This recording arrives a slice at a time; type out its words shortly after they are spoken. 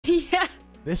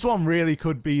This one really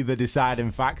could be the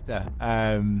deciding factor.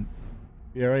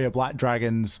 FURIA Black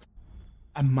Dragons,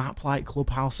 a map like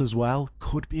Clubhouse as well,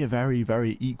 could be a very,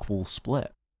 very equal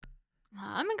split.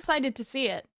 I'm excited to see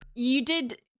it. You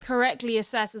did correctly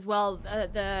assess as well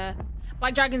the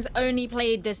Black Dragons only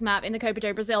played this map in the Copa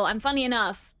do Brazil, and funny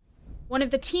enough, one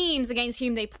of the teams against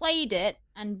whom they played it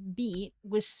and beat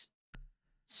was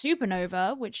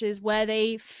Supernova, which is where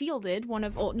they fielded one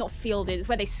of, or not fielded, it's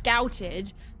where they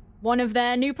scouted one of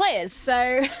their new players.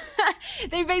 So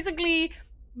they basically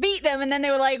beat them, and then they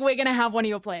were like, we're gonna have one of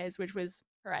your players, which was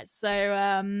Perez. So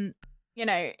you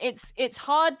know, it's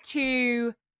hard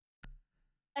to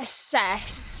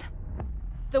assess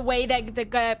the way that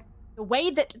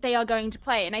they are going to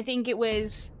play. And I think it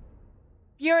was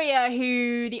FURIA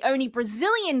who, the only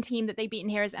Brazilian team that they beaten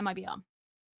here is MIBR.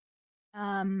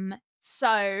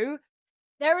 So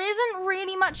there isn't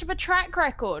really much of a track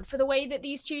record for the way that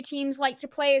these two teams like to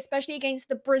play, especially against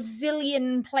the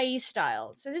Brazilian play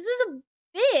style. So this is a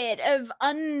bit of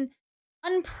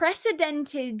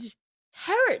unprecedented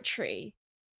territory,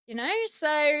 you know? So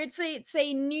it's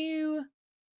a new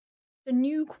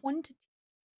quantity.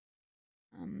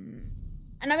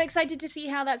 And I'm excited to see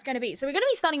how that's going to be. So we're going to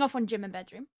be starting off on Gym and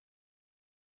Bedroom,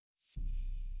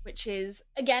 which is,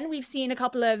 again, we've seen a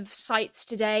couple of sites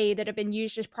today that have been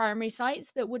used as primary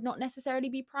sites that would not necessarily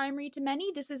be primary to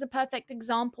many. This is a perfect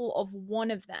example of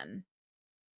one of them.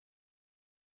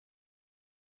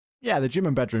 Yeah, the Gym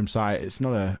and Bedroom site, it's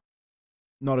not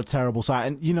a terrible site.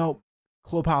 And, you know,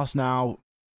 Clubhouse now,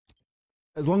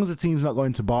 as long as the team's not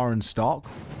going to bar and stock,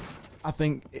 I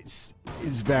think it's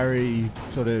very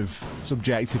sort of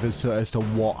subjective as to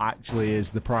what actually is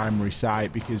the primary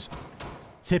site, because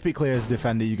typically as a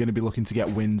defender you're going to be looking to get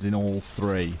wins in all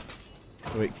three.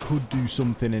 So it could do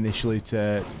something initially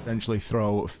to potentially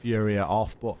throw FURIA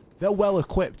off, but they're well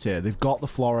equipped here. They've got the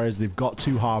Flores, they've got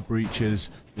 2 hard breaches,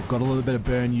 they've got a little bit of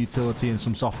burn utility and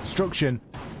some soft destruction.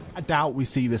 I doubt we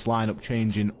see this lineup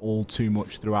changing all too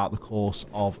much throughout the course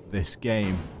of this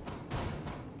game.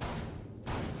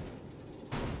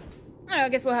 I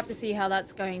guess we'll have to see how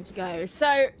that's going to go.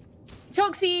 So,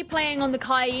 Toxie playing on the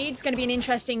Kaid is going to be an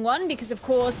interesting one because, of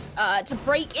course, to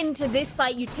break into this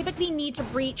site, you typically need to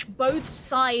breach both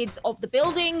sides of the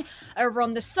building, over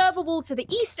on the server wall to the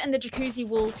east and the jacuzzi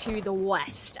wall to the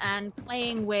west. And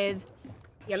playing with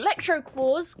the Electro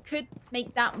Claws could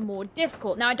make that more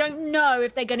difficult. Now, I don't know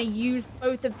if they're going to use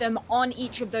both of them on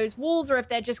each of those walls or if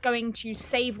they're just going to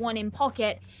save one in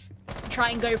pocket, try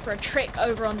and go for a trick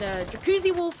over on the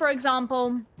jacuzzi wall, for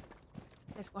example.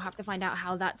 I guess we'll have to find out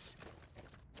how that's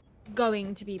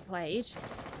going to be played.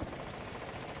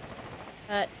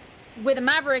 But with a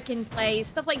Maverick in play,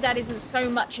 stuff like that isn't so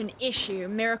much an issue.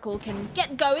 Miracle can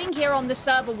get going here on the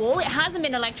server wall. It hasn't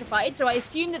been electrified, so I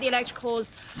assume that the electric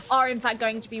claws are in fact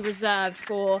going to be reserved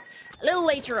for a little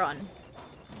later on.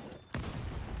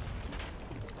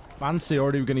 Fancy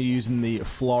already going to be using the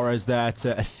Flores there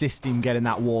to assist in getting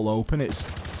that wall open. It's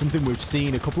something we've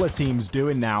seen a couple of teams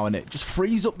doing now, and it just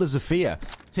frees up the Zephyr.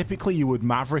 Typically, you would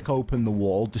Maverick open the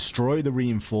wall, destroy the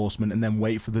reinforcement, and then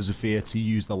wait for the Zephyr to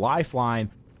use the lifeline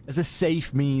as a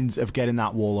safe means of getting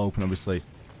that wall open. Obviously,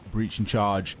 breach and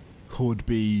charge could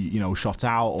be, you know, shot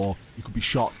out, or you could be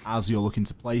shot as you're looking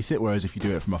to place it, whereas if you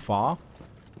do it from afar,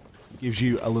 it gives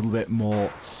you a little bit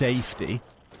more safety.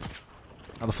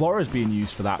 Now, the Flora is being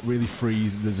used for that, really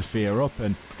frees the Zephyr up,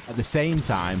 and at the same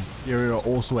time, FURIA are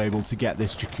also able to get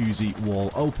this jacuzzi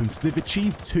wall open. So they've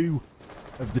achieved 2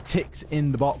 of the ticks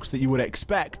in the box that you would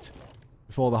expect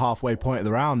before the halfway point of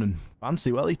the round, and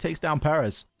Fancy, well, he takes down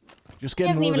Perez. Just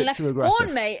getting a little bit too aggressive.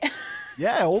 Spawn, mate.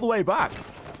 Yeah, all the way back.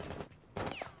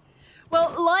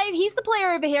 Well, Live, he's the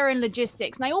player over here in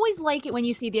logistics, and I always like it when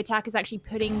you see the attackers actually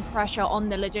putting pressure on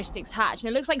the logistics hatch. And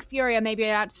it looks like FURIA may be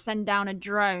about to send down a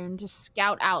drone to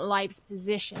scout out Live's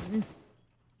position.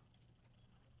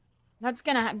 That's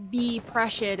going to be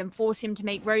pressured and force him to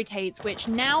make rotates, which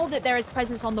now that there is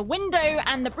presence on the window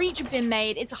and the breach have been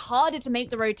made, it's harder to make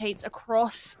the rotates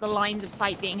across the lines of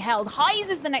sight being held. Highs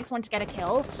is the next one to get a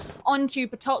kill onto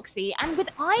Patoxy, and with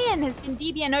Iron has been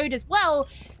DBNO'd as well.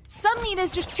 Suddenly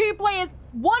there's just 2 players,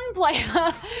 1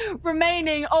 player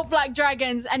remaining of Black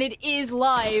Dragons, and it is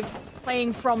Live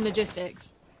playing from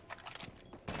logistics.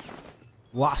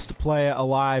 Last player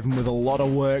alive and with a lot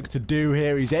of work to do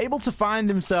here. He's able to find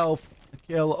himself a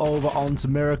kill over onto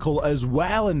Miracle as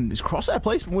well, and his crosshair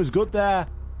placement was good there.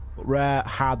 But Rare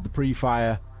had the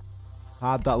pre-fire,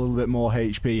 had that little bit more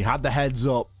HP, had the heads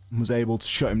up, and was able to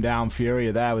shut him down.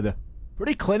 FURIA there with a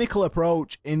pretty clinical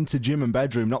approach into Gym and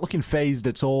Bedroom, not looking phased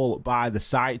at all by the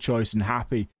site choice and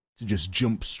happy to just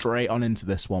jump straight on into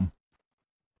this one.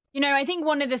 You know, I think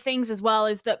one of the things as well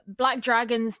is that Black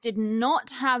Dragons did not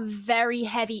have very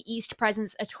heavy East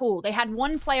presence at all. They had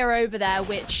one player over there,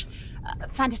 which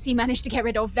Fantasy managed to get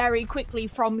rid of very quickly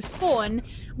from spawn.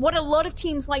 What a lot of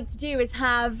teams like to do is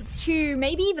have 2,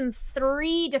 maybe even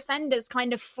 3 defenders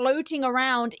kind of floating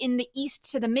around in the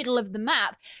east to the middle of the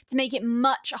map to make it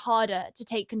much harder to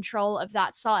take control of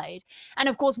that side. And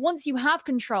of course, once you have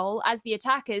control as the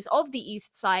attackers of the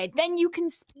east side, then you can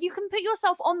put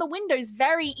yourself on the windows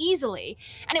very easily.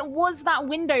 And it was that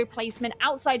window placement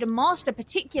outside of Master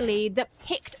particularly that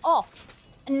picked off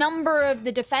a number of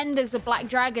the defenders of Black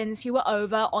Dragons who were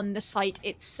over on the site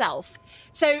itself.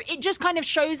 So it just kind of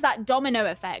shows that domino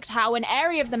effect, how an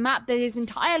area of the map that is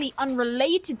entirely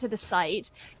unrelated to the site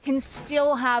can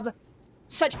still have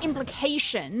such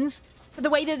implications for the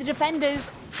way that the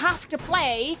defenders have to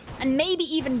play and maybe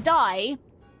even die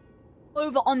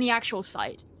over on the actual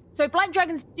site. So if Black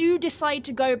Dragons do decide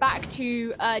to go back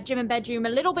to Gym and Bedroom a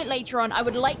little bit later on, I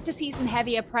would like to see some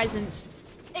heavier presence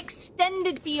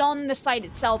extended beyond the site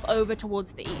itself over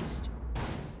towards the east.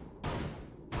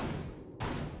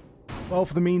 Well,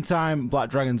 for the meantime, Black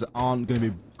Dragons aren't going to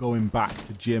be going back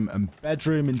to Gym and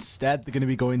Bedroom. Instead, they're going to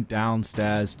be going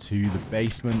downstairs to the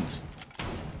basement.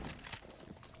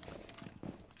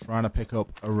 Trying to pick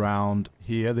up around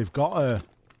here. They've got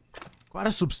quite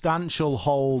a substantial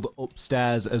hold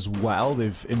upstairs as well.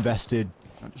 They've invested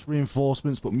not just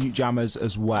reinforcements, but mute jammers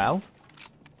as well.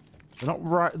 They're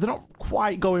not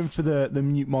quite going for the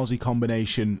mute Mozzie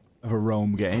combination of a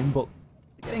roam game, but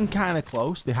they're getting kind of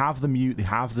close. They have the mute, they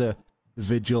have the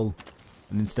vigil,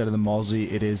 and instead of the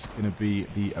Mozzie, it is going to be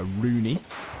the Rooney.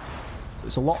 So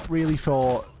it's a lot really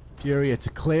for Furia to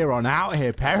clear on out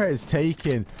here. Perez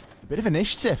taking a bit of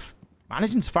initiative,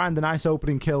 managing to find the nice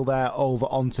opening kill there over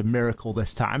onto Miracle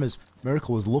this time, as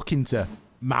Miracle was looking to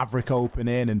Maverick open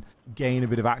in and gain a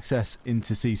bit of access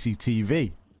into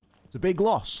CCTV. It's a big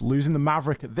loss. Losing the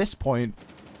Maverick at this point,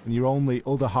 and your only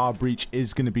other hard breach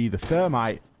is going to be the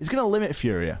Thermite, is going to limit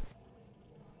Furia.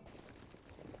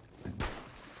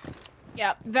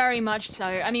 Yeah, very much so.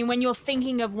 I mean, when you're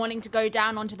thinking of wanting to go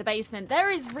down onto the basement, there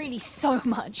is really so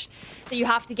much that you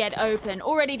have to get open.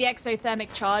 Already the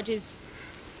exothermic charge is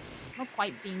not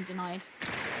quite being denied.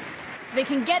 They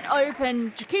can get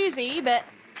open Jacuzzi, but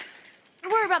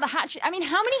don't worry about the hatches. I mean,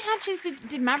 how many hatches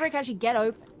did Maverick actually get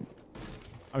open?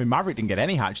 I mean, Maverick didn't get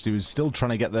any hatches. He was still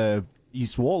trying to get the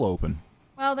east wall open.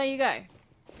 Well, there you go.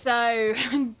 So,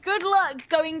 good luck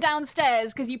going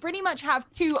downstairs, because you pretty much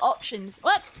have 2 options.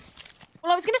 What?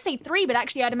 Well, I was going to say 3, but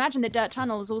actually I'd imagine the dirt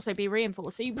tunnels also be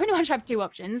reinforced. So you pretty much have 2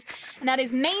 options, and that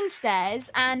is main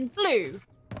stairs and blue.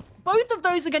 Both of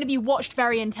those are going to be watched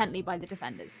very intently by the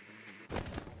defenders.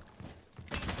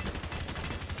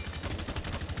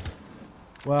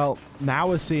 Well, now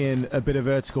we're seeing a bit of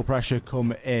vertical pressure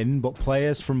come in, but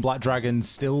players from Black Dragons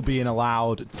still being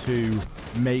allowed to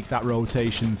make that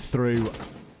rotation through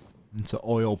into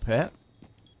Oil Pit.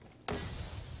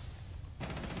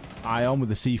 Ion with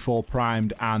the C4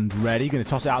 primed and ready. Going to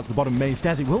toss it out to the bottom main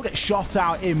stairs. It will get shot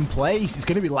out in place. It's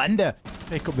going to be Lender.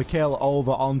 Pick up the kill over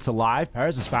onto Live.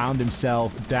 Perez has found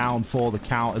himself down for the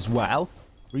count as well.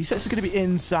 Resets are going to be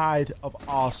inside of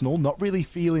Arsenal. Not really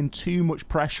feeling too much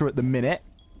pressure at the minute.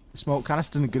 The smoke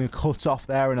canister going to cut off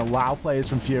there and allow players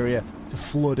from Furia to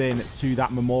flood in to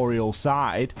that Memorial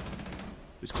side.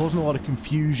 It's causing a lot of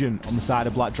confusion on the side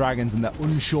of Black Dragons, and they're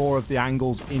unsure of the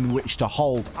angles in which to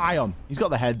hold. Ion, he's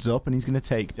got the heads up, and he's going to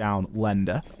take down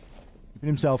Lender. Keeping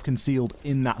himself concealed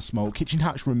in that smoke. Kitchen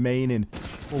hatch remaining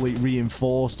fully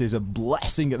reinforced is a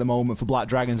blessing at the moment for Black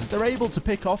Dragons, as they're able to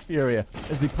pick off Furia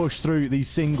as they push through these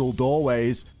single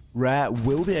doorways. Rare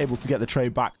will be able to get the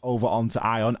trade back over onto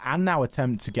Ion, and now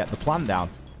attempt to get the plant down.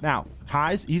 Now,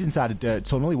 Highs, he's inside a dirt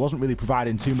tunnel. He wasn't really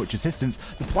providing too much assistance.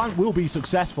 The plant will be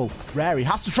successful. Rare, he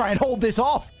has to try and hold this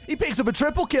off. He picks up a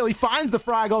triple kill. He finds the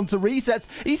frag onto Resets.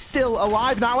 He's still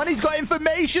alive now, and he's got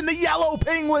information. The yellow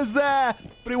ping was there,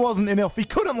 but it wasn't enough. He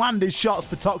couldn't land his shots.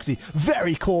 Patoxy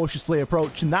very cautiously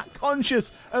approaching that,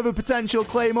 conscious of a potential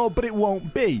claymore, but it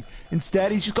won't be.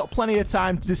 Instead, he's just got plenty of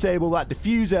time to disable that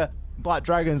diffuser. Black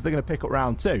Dragons, they're going to pick up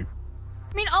round 2.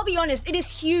 I mean, I'll be honest, it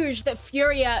is huge that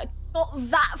Furia got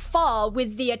that far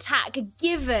with the attack,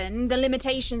 given the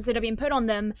limitations that have been put on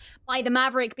them by the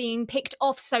Maverick being picked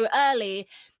off so early.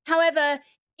 However,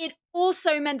 it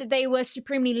also meant that they were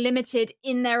supremely limited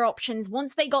in their options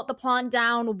once they got the plant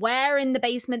down, where in the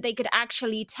basement they could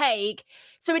actually take.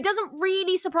 So it doesn't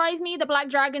really surprise me that Black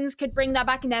Dragons could bring that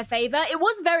back in their favor. It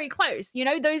was very close. You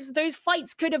know, those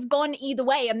fights could have gone either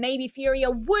way, and maybe Furia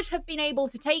would have been able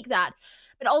to take that.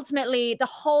 But ultimately, the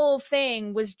whole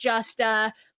thing was just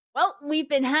well, we've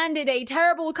been handed a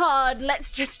terrible card.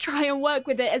 Let's just try and work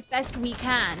with it as best we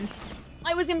can.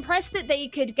 I was impressed that they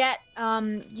could get,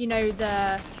 you know,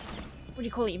 the, what do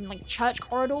you call it, even like church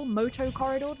corridor, moto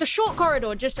corridor? The short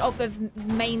corridor just off of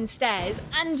main stairs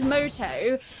and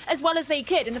moto, as well as they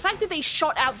could. And the fact that they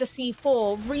shot out the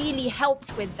C4 really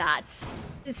helped with that.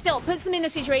 It still puts them in a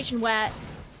situation where,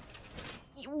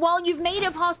 while you've made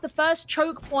it past the first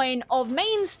choke point of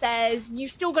main stairs,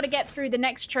 you've still got to get through the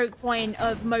next choke point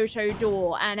of moto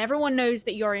door, and everyone knows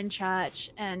that you're in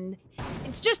church, and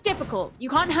it's just difficult. You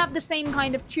can't have the same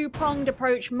kind of two-pronged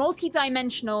approach,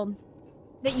 multi-dimensional,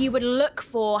 that you would look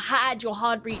for had your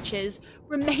hard breaches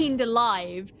remained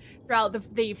alive throughout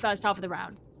the first half of the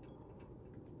round.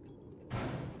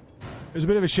 It was a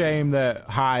bit of a shame that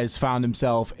Highs found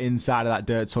himself inside of that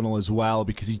dirt tunnel as well,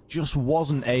 because he just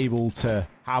wasn't able to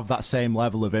have that same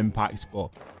level of impact. But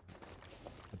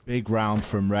a big round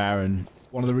from Rare, and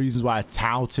one of the reasons why I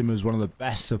tout him as one of the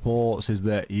best supports is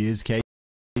that he is capable.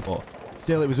 But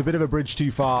still, it was a bit of a bridge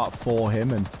too far for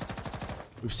him, and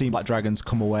we've seen Black Dragons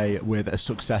come away with a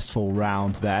successful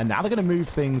round there. Now they're going to move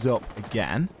things up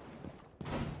again,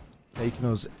 taking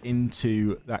us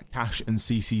into that cache and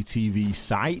CCTV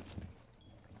site.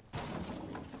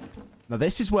 Now,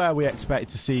 this is where we expect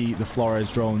to see the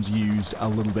Flores drones used a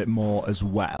little bit more as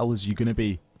well, as you're going to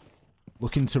be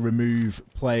looking to remove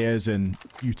players and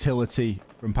utility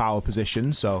from power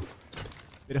positions. So,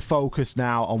 a bit of focus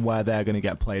now on where they're going to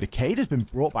get played. Arcade has been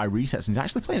brought by Resets, and he's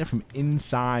actually playing it from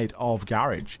inside of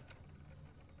Garage,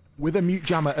 with a mute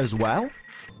jammer as well.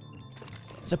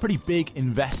 It's a pretty big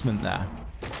investment there.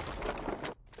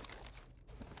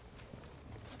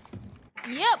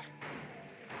 Yep.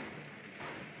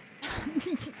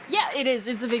 Yeah, it is.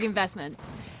 It's a big investment.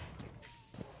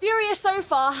 FURIA so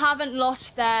far haven't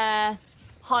lost their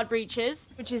hard breaches,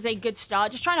 which is a good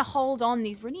start. Just trying to hold on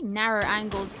these really narrow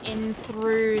angles in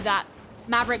through that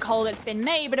Maverick hole that's been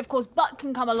made. But of course, Butt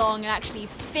can come along and actually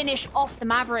finish off the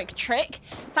Maverick trick.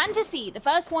 Fantasy, the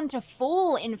first one to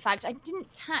fall, in fact. I didn't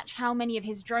catch how many of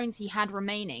his drones he had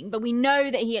remaining, but we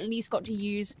know that he at least got to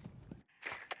use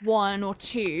one or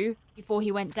two before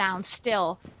he went down.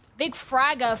 Still, big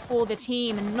fragger for the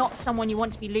team, and not someone you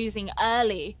want to be losing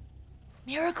early.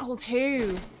 Miracle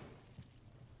too.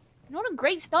 Not a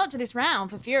great start to this round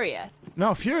for FURIA.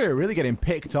 No, FURIA really getting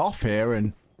picked off here,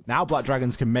 and now Black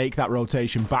Dragons can make that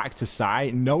rotation back to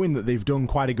site, knowing that they've done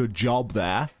quite a good job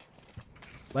there.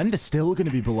 Lender's still going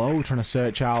to be below, trying to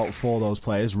search out for those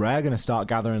players. Rare going to start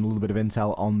gathering a little bit of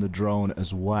intel on the drone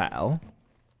as well.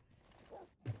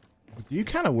 I do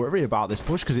kind of worry about this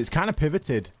push, because it's kind of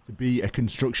pivoted to be a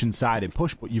construction-sided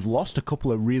push, but you've lost a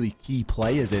couple of really key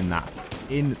players in that.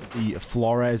 In the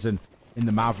Flores and in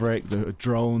the Maverick, the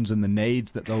drones and the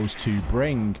nades that those two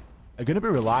bring are going to be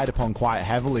relied upon quite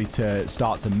heavily to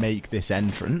start to make this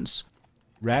entrance.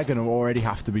 Rare going to already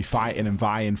have to be fighting and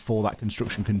vying for that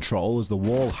construction control, as the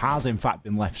wall has in fact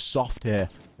been left soft here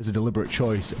as a deliberate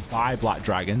choice by Black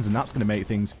Dragons, and that's going to make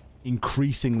things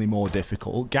increasingly more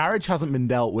difficult. Garage hasn't been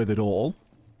dealt with at all,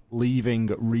 leaving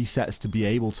Resets to be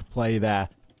able to play there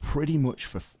pretty much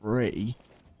for free.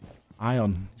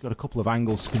 Ion, he's got a couple of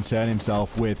angles to concern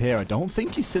himself with here. I don't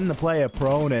think he's seen the player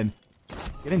prone in.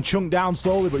 Getting chunked down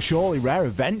slowly but surely. Rare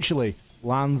eventually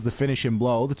lands the finishing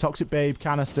blow. The Toxic Babe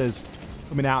canisters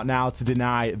coming out now to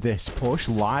deny this push.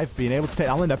 Live being able to take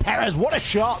Alinda Perez. What a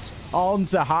shot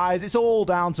onto Highs. It's all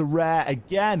down to Rare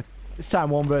again. This time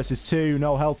 1 versus 2.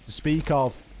 No health to speak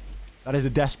of. That is a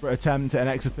desperate attempt at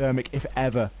an exothermic if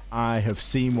ever I have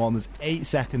seen one. There's 8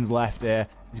 seconds left here.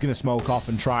 He's going to smoke off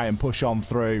and try and push on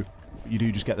through. But you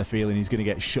do just get the feeling he's going to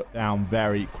get shut down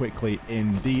very quickly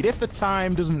indeed. If the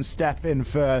time doesn't step in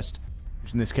first,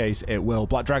 which in this case it will.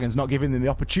 Black Dragon's not giving them the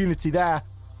opportunity there.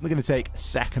 They're going to take a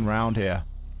second round here.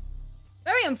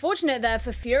 Very unfortunate there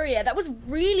for FURIA. That was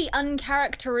really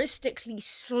uncharacteristically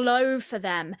slow for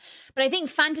them. But I think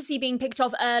Fantasy being picked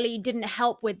off early didn't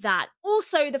help with that.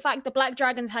 Also, the fact that Black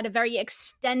Dragons had a very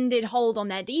extended hold on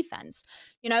their defense.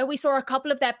 You know, we saw a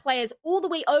couple of their players all the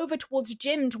way over towards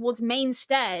gym, towards main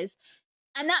stairs.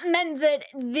 And that meant that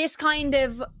this kind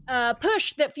of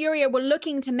push that FURIA were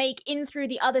looking to make in through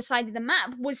the other side of the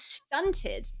map was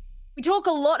stunted. We talk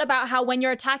a lot about how when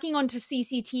you're attacking onto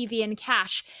CCTV and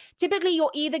cache, typically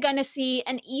you're either going to see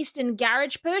an Eastern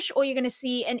garage push or you're going to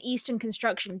see an Eastern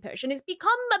construction push. And it's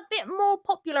become a bit more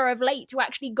popular of late to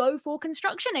actually go for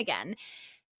construction again.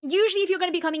 Usually if you're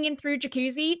going to be coming in through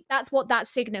Jacuzzi, that's what that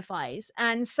signifies.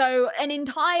 And so an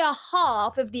entire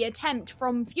half of the attempt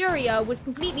from FURIA was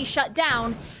completely shut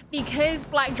down because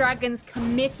Black Dragons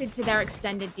committed to their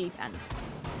extended defense.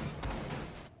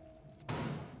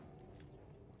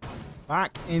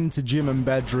 Back into gym and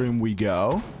bedroom we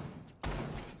go.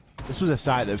 This was a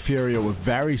site that FURIA were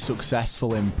very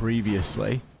successful in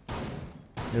previously.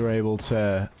 They were able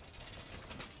to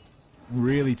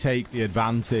really take the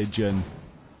advantage and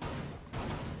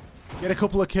get a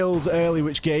couple of kills early,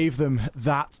 which gave them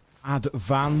that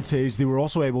advantage. They were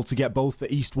also able to get both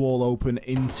the east wall open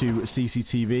into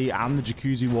CCTV and the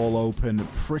jacuzzi wall open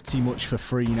pretty much for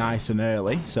free, nice and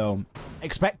early. So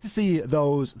expect to see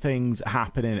those things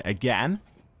happening again.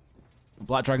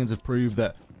 Black Dragons have proved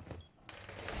that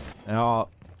they are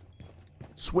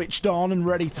switched on and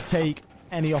ready to take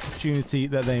any opportunity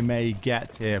that they may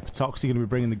get here. Patoxy going to be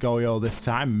bringing the Goyo this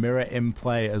time. Mirror in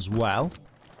play as well.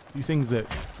 A few things that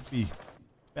could be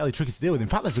fairly tricky to deal with. In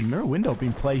fact, there's a mirror window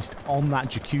being placed on that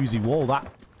jacuzzi wall. That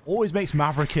always makes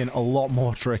Mavericking a lot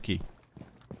more tricky.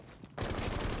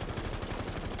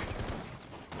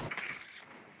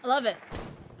 I love it.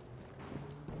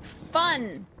 It's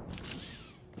fun.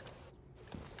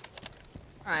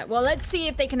 Alright, well, let's see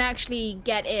if they can actually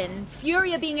get in.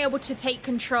 FURIA being able to take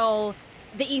control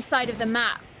the east side of the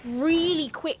map really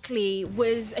quickly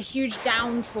was a huge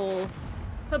downfall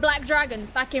for Black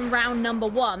Dragons back in round number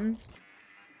 1.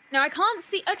 Now, I can't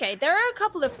see... Okay, there are a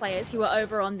couple of players who are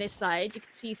over on this side. You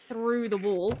can see through the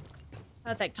wall.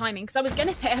 Perfect timing, because I was going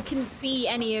to say I couldn't see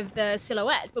any of the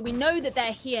silhouettes, but we know that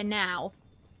they're here now.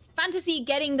 Fantasy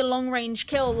getting the long-range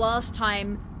kill last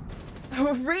time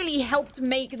really helped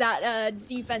make that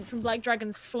defense from Black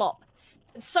Dragons flop.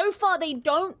 But so far, they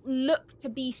don't look to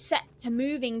be set to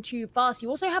moving too fast. You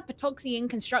also have Patoxy in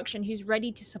construction, who's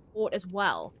ready to support as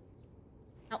well.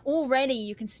 Now, already,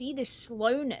 you can see this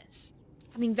slowness.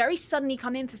 I mean, very suddenly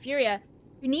come in for FURIA,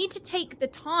 who need to take the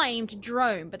time to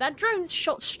drone, but that drone's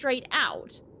shot straight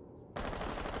out.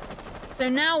 So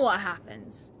now what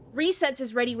happens? Resets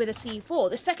is ready with a C4.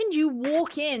 The second you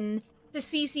walk in to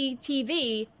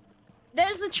CCTV,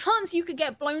 there's a chance you could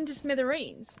get blown to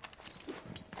smithereens.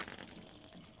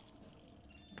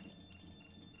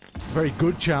 Very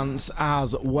good chance,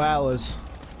 as well as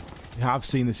we have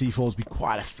seen the C4s be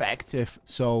quite effective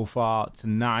so far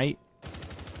tonight.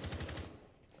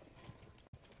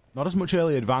 Not as much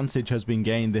early advantage has been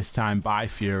gained this time by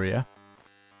FURIA.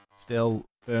 Still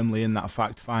firmly in that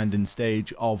fact-finding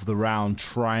stage of the round,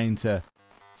 trying to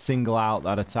single out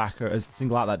that attacker,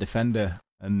 single out that defender,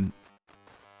 and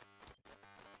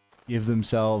give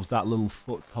themselves that little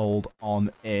foothold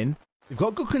on in. They've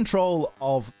got good control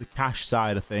of the cache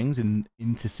side of things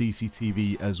into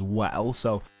CCTV as well,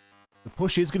 so the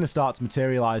push is going to start to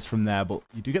materialize from there, but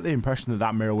you do get the impression that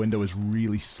that mirror window has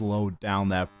really slowed down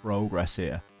their progress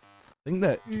here. I think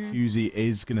that Jacuzzi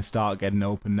is going to start getting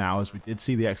open now, as we did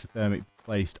see the exothermic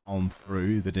placed on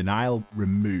through, the denial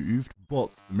removed, but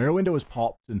the mirror window has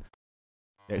popped and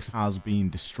the exit has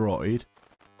been destroyed.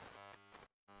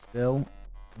 Still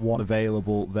one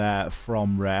available there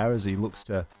from Rare, as he looks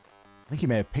to... I think he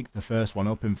may have picked the first one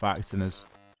up, in fact, and has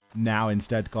now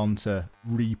instead gone to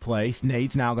replace.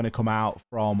 Nade's now going to come out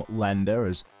from Lender,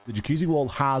 as the Jacuzzi wall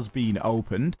has been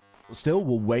opened. But still,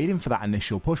 we're waiting for that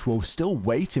initial push. We're still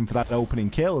waiting for that opening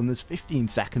kill, and there's 15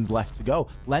 seconds left to go.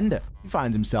 Lender, he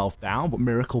finds himself down, but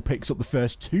Miracle picks up the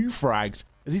first 2 frags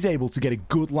as he's able to get a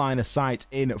good line of sight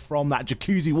in from that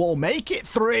Jacuzzi wall. Make it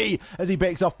 3 as he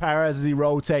picks off Perez as he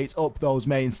rotates up those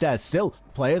main stairs. Still,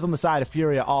 players on the side of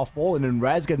FURIA are falling, and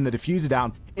Rez getting the diffuser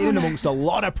down in and amongst a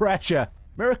lot of pressure.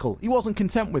 Miracle, he wasn't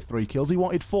content with 3 kills, he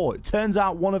wanted 4. It turns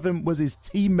out one of them was his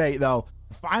teammate, though.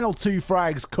 The final 2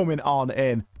 frags coming on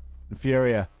in. And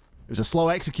FURIA, it was a slow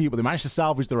execute, but they managed to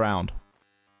salvage the round.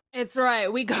 It's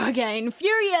right, we go again.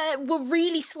 FURIA were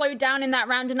really slowed down in that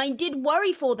round, and I did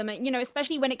worry for them, you know,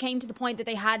 especially when it came to the point that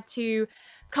they had to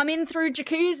come in through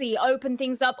Jacuzzi, open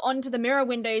things up onto the mirror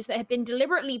windows that had been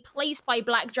deliberately placed by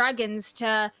Black Dragons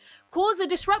to cause a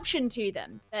disruption to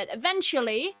them. But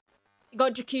eventually,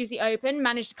 got Jacuzzi open,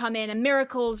 managed to come in, and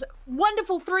Miracle's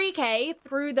wonderful 3K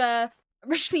through the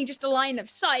originally just a line of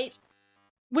sight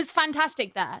was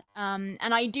fantastic there. And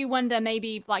I do wonder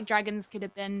maybe Black Dragons could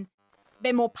have been a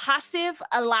bit more passive,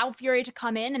 allowed FURIA to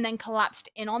come in and then collapsed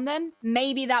in on them.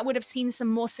 Maybe that would have seen some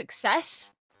more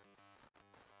success.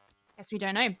 Guess we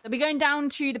don't know. They'll be going down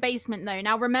to the basement though.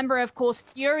 Now remember, of course,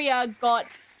 FURIA got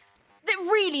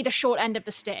really the short end of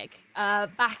the stick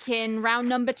back in round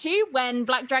number 2 when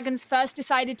Black Dragons first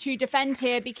decided to defend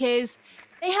here because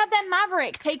they had their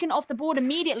Maverick taken off the board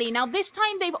immediately. Now, this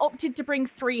time they've opted to bring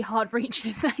 3 hard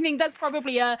breaches. I think that's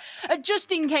probably a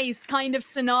just-in-case kind of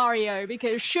scenario,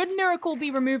 because should Miracle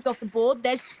be removed off the board,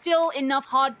 there's still enough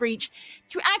hard breach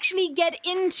to actually get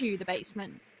into the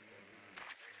basement.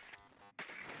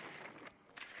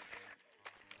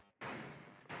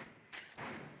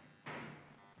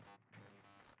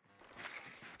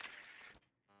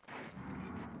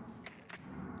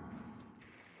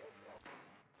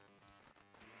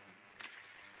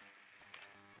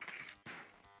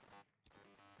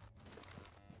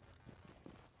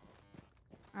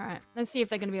 All right, let's see if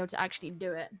they're going to be able to actually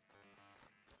do it.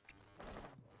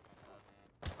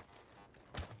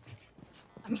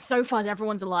 I mean, so far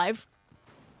everyone's alive.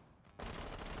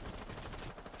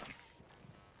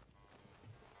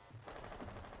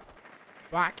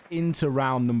 Back into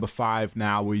round number 5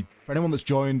 now. For anyone that's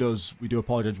joined us, we do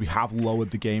apologize. We have lowered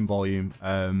the game volume.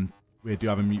 We do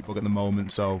have a mute bug at the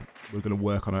moment, so we're going to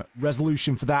work on a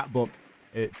resolution for that, but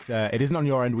it isn't on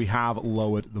your end. We have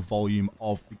lowered the volume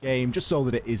of the game just so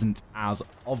that it isn't as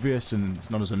obvious and it's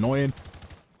not as annoying.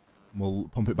 We'll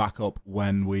pump it back up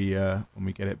when we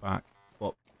get it back.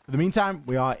 But for the meantime,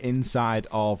 we are inside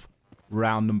of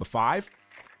round number 5.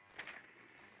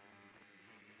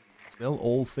 Still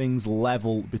all things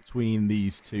level between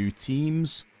these two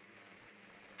teams.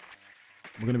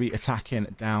 We're going to be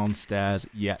attacking downstairs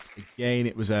yet again.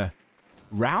 It was a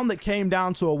round that came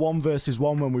down to a 1 versus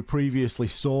 1 when we previously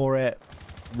saw it.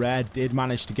 Rare did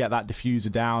manage to get that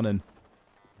diffuser down and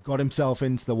got himself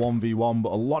into the 1v1,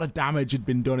 but a lot of damage had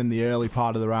been done in the early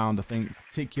part of the round. I think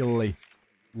particularly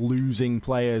losing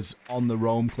players on the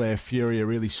roam clear. Furia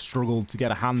really struggled to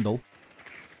get a handle.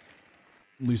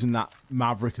 Losing that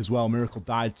Maverick as well. Miracle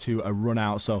died to a run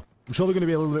out, so I'm sure they're going to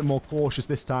be a little bit more cautious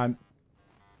this time.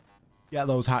 Get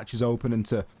those hatches open and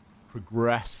to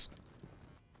progress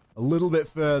a little bit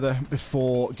further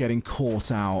before getting caught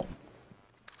out.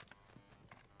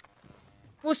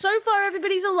 Well, so far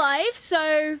everybody's alive,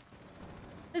 so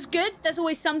that's good. That's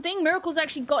always something. Miracle's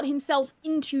actually got himself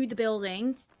into the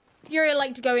building. Furia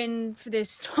like to go in for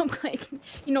this top click.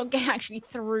 You're not getting actually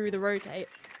through the rotate.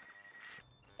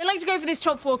 They like to go for this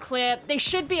top 4 clear. They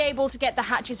should be able to get the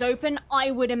hatches open, I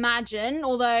would imagine.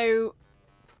 Although,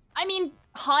 I mean,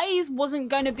 Highs wasn't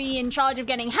going to be in charge of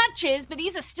getting hatches, but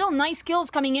these are still nice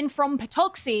kills coming in from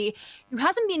Patoxy, who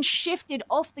hasn't been shifted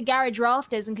off the garage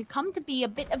rafters and could come to be a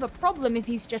bit of a problem if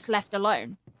he's just left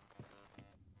alone.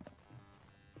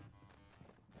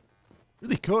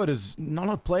 Really could, as not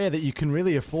a player that you can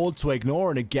really afford to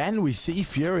ignore. And again, we see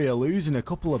Furia losing a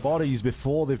couple of bodies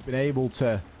before they've been able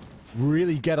to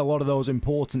really get a lot of those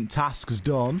important tasks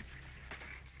done.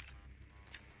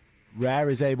 Rare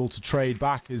is able to trade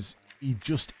back as he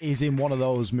just is in one of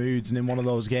those moods and in one of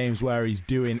those games where he's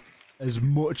doing as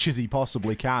much as he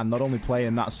possibly can. Not only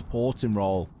playing that supporting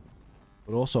role,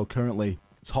 but also currently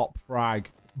top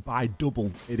frag by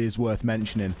double, it is worth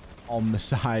mentioning, on the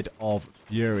side of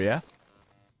Furia.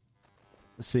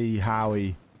 Let's see how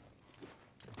he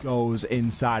goes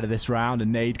inside of this round. A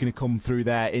nade going to come through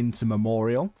there into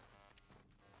Memorial.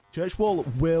 Church wall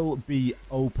will be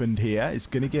opened here. It's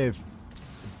going to give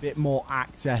a bit more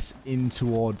access in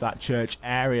toward that church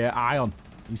area. Ion,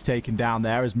 he's taken down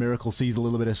there as Miracle sees a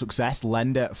little bit of success.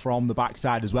 Lender from the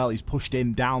backside as well. He's pushed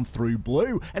in down through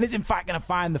blue and is in fact going to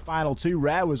find the final 2.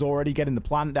 Rare was already getting the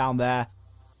plant down there.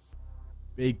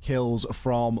 Big kills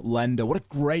from Lender. What a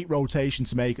great rotation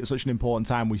to make at such an important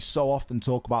time. We so often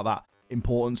talk about that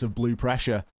importance of blue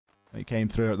pressure. It came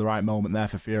through at the right moment there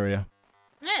for Furia.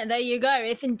 Yeah, there you go.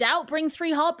 If in doubt, bring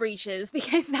 3 heart breaches,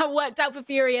 because that worked out for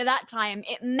Furia that time.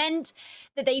 It meant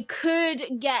that they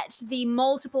could get the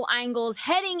multiple angles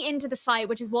heading into the site,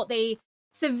 which is what they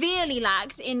severely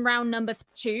lacked in round number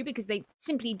 2, because they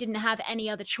simply didn't have any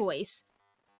other choice.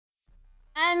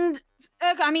 And,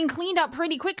 I mean, cleaned up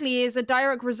pretty quickly is a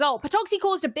direct result. Patoxy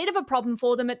caused a bit of a problem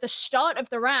for them at the start of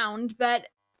the round, but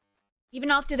even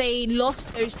after they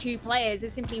lost those 2 players,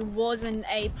 it simply wasn't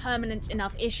a permanent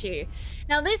enough issue.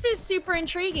 Now, this is super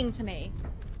intriguing to me.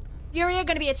 Furia are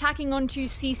going to be attacking onto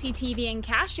CCTV and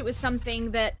cache. It was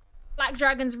something that Black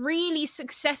Dragons really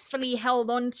successfully held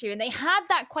onto, and they had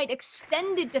that quite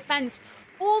extended defense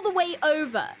all the way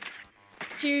over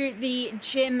to the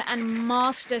gym and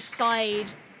master side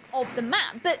of the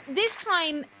map. But this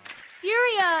time,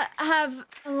 Furia have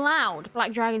allowed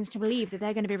Black Dragons to believe that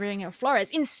they're going to be bringing out Flores.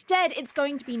 Instead, it's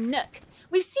going to be Nook.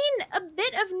 We've seen a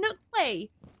bit of Nook play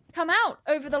come out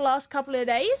over the last couple of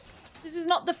days. This is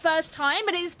not the first time,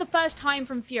 but it is the first time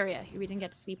from Furia, who we didn't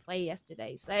get to see play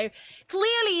yesterday. So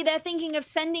clearly they're thinking of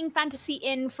sending Fantasy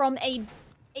in from a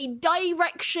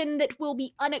direction that will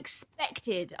be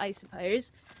unexpected, I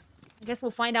suppose. I guess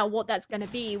we'll find out what that's going to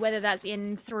be, whether that's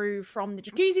in through from the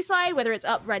jacuzzi side, whether it's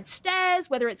up red stairs,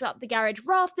 whether it's up the garage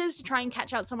rafters to try and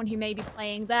catch out someone who may be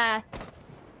playing there.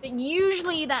 But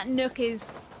usually that Nook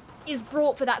is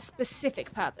brought for that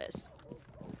specific purpose.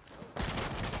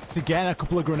 It's again a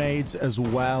couple of grenades as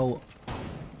well.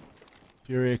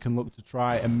 Furia can look to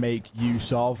try and make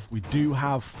use of. We do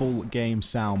have full game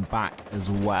sound back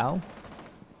as well,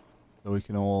 so we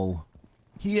can all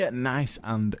hear nice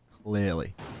and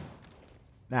clearly.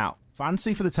 Now,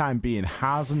 Fancy for the time being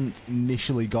hasn't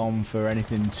initially gone for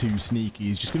anything too sneaky.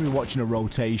 He's just going to be watching a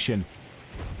rotation,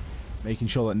 making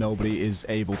sure that nobody is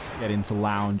able to get into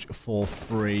lounge for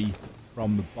free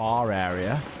from the bar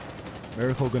area.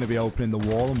 Miracle going to be opening the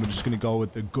wall, and we're just going to go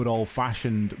with the good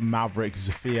old-fashioned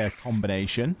Maverick-Zofia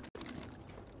combination.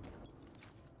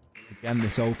 Again,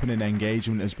 this opening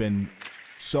engagement has been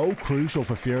so crucial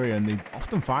for FURIA, and they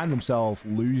often find themselves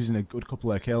losing a good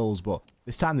couple of kills, but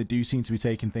this time they do seem to be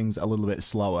taking things a little bit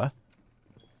slower,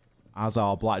 as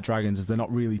are Black Dragons, as they're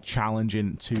not really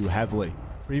challenging too heavily.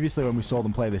 Previously, when we saw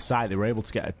them play this site, they were able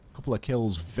to get a couple of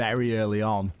kills very early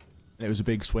on, and it was a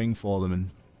big swing for them,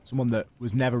 and someone that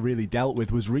was never really dealt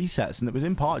with was Resets, and it was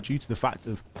in part due to the fact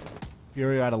of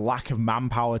FURIA had a lack of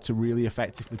manpower to really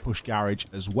effectively push Garage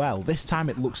as well. This time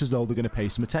it looks as though they're going to pay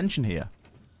some attention here.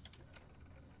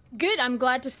 Good, I'm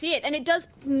glad to see it. And it does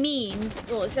mean,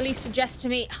 or at least suggests to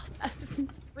me, oh, that's a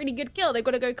really good kill. They've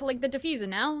got to go collect the diffuser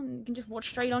now, and you can just walk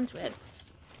straight onto it.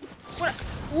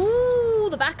 Ooh,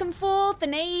 the back and forth, the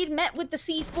nade met with the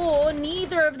C4.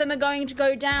 Neither of them are going to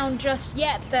go down just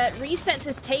yet, but Resets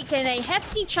has taken a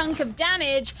hefty chunk of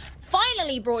damage.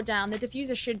 Finally brought down. The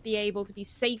diffuser should be able to be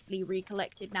safely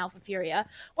recollected now for FURIA.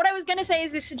 What I was going to say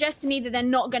is this suggests to me that they're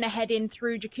not going to head in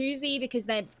through Jacuzzi, because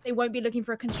they won't be looking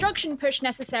for a construction push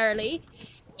necessarily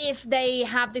if they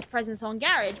have this presence on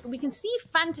Garage. But we can see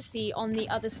Fantasy on the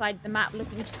other side of the map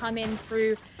looking to come in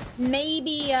through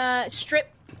maybe Strip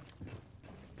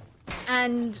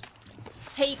and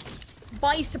take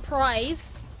by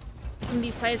surprise some of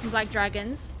these players from Black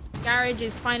Dragons. Garage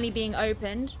is finally being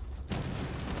opened.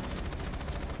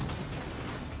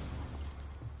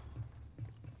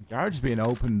 Garage being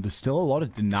opened, there's still a lot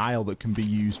of denial that can be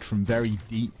used from very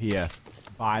deep here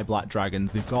by Black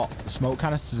Dragons. They've got the smoke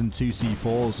canisters and 2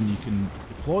 C4s, and you can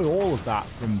deploy all of that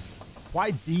from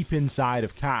quite deep inside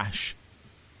of Cache.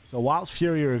 So whilst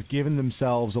FURIA have given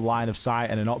themselves a line of sight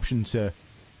and an option to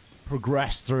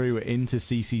progress through into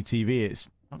CCTV, it's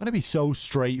not going to be so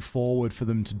straightforward for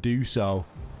them to do so.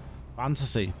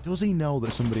 Fantasy, does he know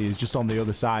that somebody is just on the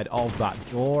other side of that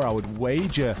door? I would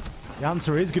wager the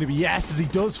answer is going to be yes, as he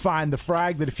does find the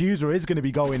frag. The diffuser is going to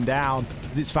be going down,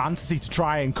 as it's Fantasy to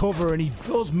try and cover, and he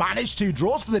does manage to.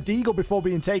 Draws for the deagle before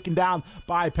being taken down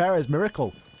by Perez.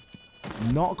 Miracle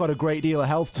not got a great deal of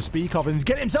health to speak of, and he's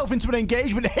getting himself into an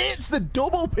engagement. Hits the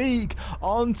double peek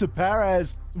onto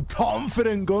Perez.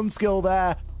 Confident gun skill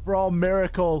there from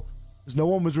Miracle, as no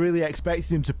one was really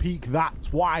expecting him to peek that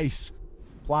twice.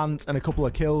 Plant and a couple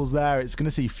of kills there. It's going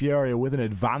to see FURIA with an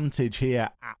advantage here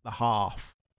at the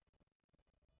half.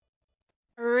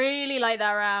 Really like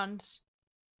that round.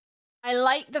 I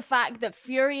like the fact that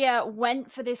FURIA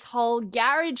went for this whole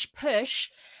Garage push,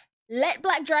 let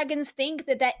Black Dragons think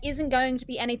that there isn't going to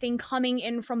be anything coming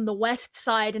in from the west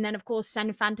side, and then of course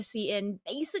send Fantasy in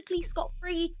basically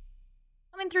scot-free.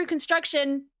 Coming through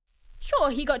construction.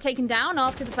 Sure, he got taken down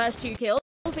after the first 2 kills,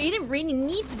 but he didn't really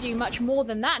need to do much more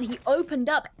than that. He opened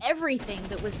up everything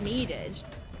that was needed.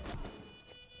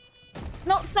 It's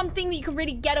not something that you can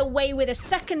really get away with a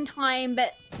second time,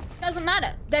 but it doesn't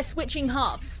matter. They're switching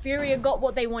halves. FURIA got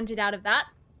what they wanted out of that.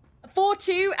 A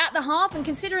 4-2 at the half, and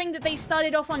considering that they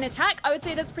started off on attack, I would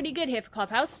say that's pretty good here for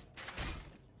Clubhouse.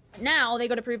 Now, they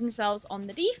got to prove themselves on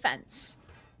the defense.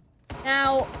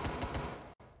 Now,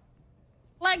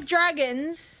 Black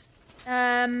Dragons,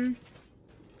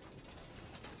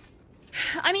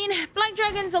 I mean, Black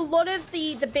Dragons, a lot of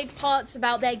the big parts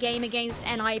about their game against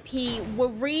NIP were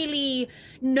really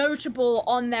notable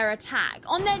on their attack.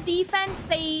 On their defense,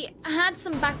 they had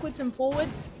some backwards and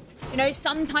forwards. You know,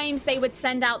 sometimes they would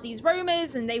send out these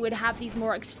roamers and they would have these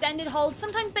more extended holds.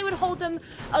 Sometimes they would hold them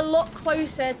a lot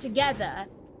closer together.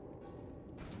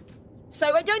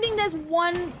 So I don't think there's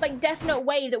one, like, definite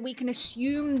way that we can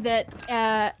assume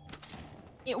that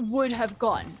it would have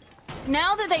gone.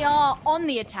 Now that they are on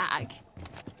the attack,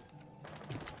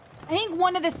 I think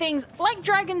one of the things, Black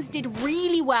Dragons did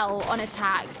really well on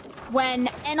attack when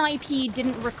NIP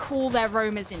didn't recall their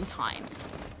roamers in time.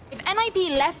 If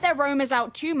NIP left their roamers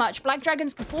out too much, Black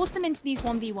Dragons could force them into these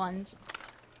 1v1s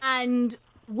and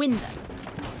win them.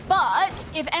 But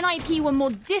if NIP were more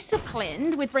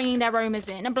disciplined with bringing their roamers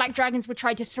in, and Black Dragons would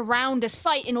try to surround a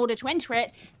site in order to enter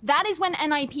it, that is when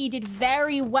NIP did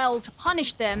very well to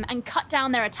punish them and cut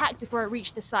down their attack before it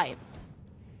reached the site.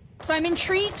 So I'm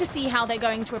intrigued to see how they're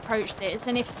going to approach this,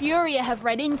 and if FURIA have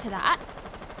read into that.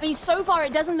 I mean, so far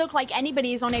it doesn't look like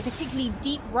anybody is on a particularly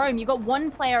deep roam. You've got one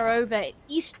player over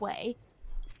Eastway.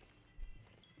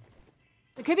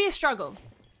 It could be a struggle.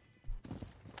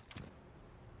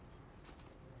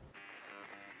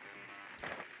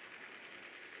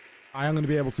 I am going to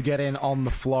be able to get in on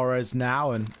the Flores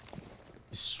now, and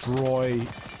destroy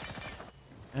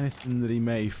anything that he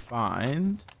may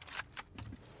find.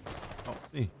 Oh,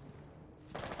 see.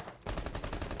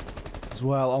 As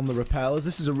well on the repellers.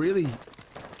 This is a really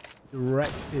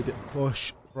directed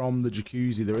push from the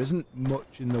jacuzzi. There isn't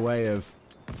much in the way of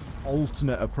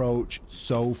alternate approach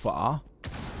so far.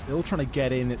 Still trying to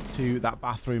get into that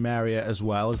bathroom area as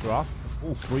well, as there are a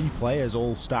full 3 players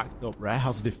all stacked up. Rare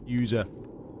has a diffuser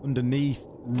underneath,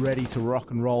 ready to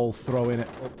rock and roll, throwing it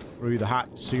up through the hatch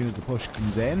as soon as the push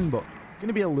comes in, but it's going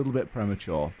to be a little bit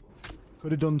premature.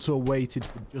 Could have done so, waited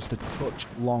for just a touch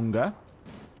longer.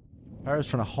 Perez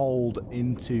trying to hold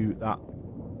into that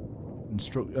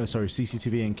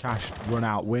CCTV and cache run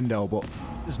out window, but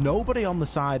there's nobody on the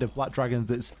side of Black Dragons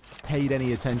that's paid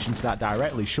any attention to that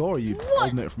directly. Sure, you're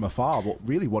holding it from afar, but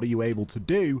really, what are you able to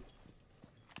do?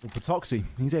 Well, Patoxy,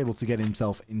 he's able to get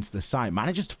himself into the site,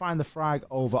 manages to find the frag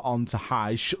over onto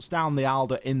high, shuts down the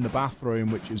Alder in the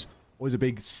bathroom, which is always a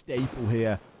big staple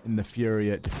here in the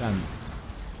Furia defense.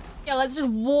 Yeah, let's just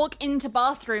walk into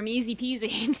bathroom, easy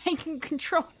peasy, and taking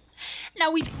control. Now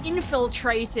we've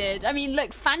infiltrated. I mean,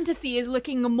 look, Fantasy is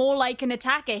looking more like an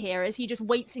attacker here as he just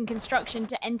waits in construction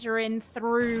to enter in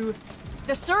through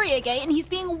the Surya gate, and he's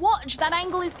being watched. That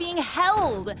angle is being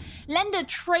held. Lender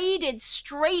traded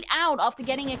straight out after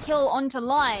getting a kill onto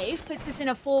live, puts this in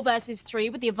a 4 versus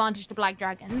 3 with the advantage to Black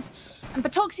Dragons. And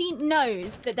Patoxy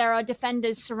knows that there are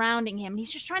defenders surrounding him.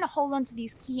 He's just trying to hold on to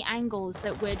these key angles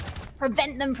that would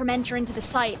prevent them from entering into the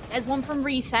site. There's one from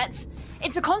resets.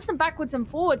 It's a constant backwards and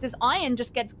forwards as Iron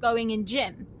just gets going in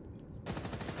gym.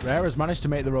 Rare has managed to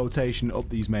make the rotation up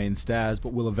these main stairs,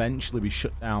 but will eventually be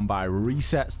shut down by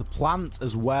resets. The plant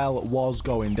as well was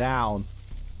going down.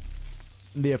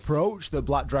 And the approach that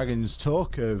Black Dragons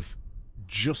took of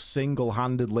just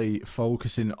single-handedly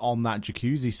focusing on that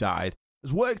jacuzzi side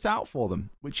has worked out for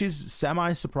them, which is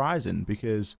semi-surprising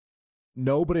because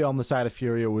nobody on the side of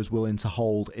Furia was willing to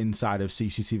hold inside of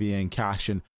CCTV and cache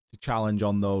and to challenge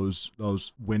on those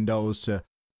windows to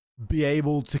be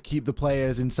able to keep the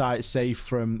players inside safe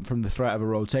from the threat of a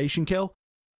rotation kill.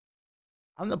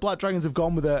 And the Black Dragons have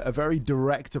gone with a very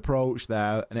direct approach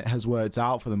there, and it has worked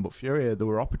out for them. But Furia, there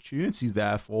were opportunities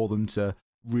there for them to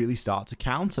really start to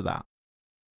counter that.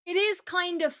 It is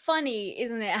kind of funny,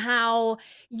 isn't it, how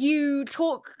you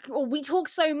talk, or we talk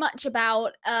so much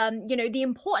about, you know, the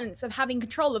importance of having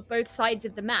control of both sides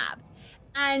of the map.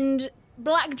 And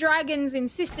Black Dragon's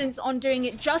insistence on doing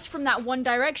it just from that one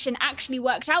direction actually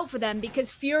worked out for them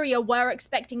because Furia were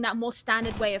expecting that more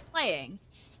standard way of playing.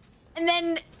 And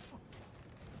then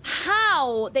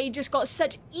how they just got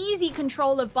such easy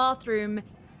control of bathroom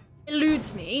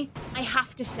eludes me, I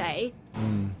have to say.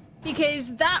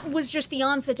 Because that was just the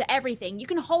answer to everything. You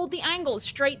can hold the angle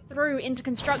straight through into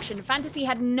construction. Fantasy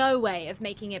had no way of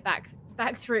making it back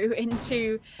through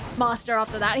into Master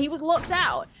after that. He was locked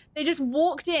out. They just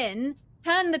walked in,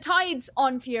 turned the tides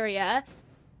on Furia,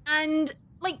 and,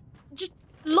 like, just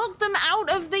locked them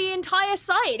out of the entire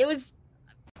site. It was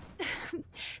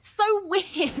so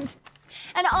weird.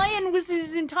 And Iron was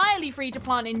just entirely free to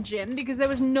plant in gym because there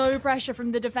was no pressure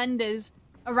from the defenders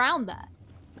around there.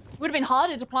 It would have been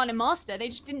harder to plant in Master. They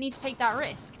just didn't need to take that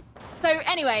risk. So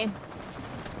anyway,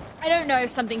 I don't know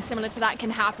if something similar to that can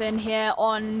happen here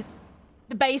on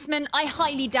the basement. I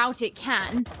highly doubt it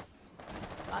can.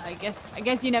 I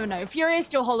guess you never know. Furia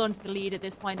still hold on to the lead at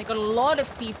this point. They've got a lot of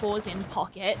C4s in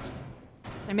pocket.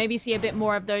 So maybe see a bit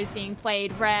more of those being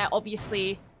played. Rare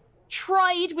obviously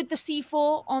tried with the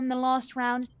C4 on the last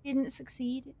round. Didn't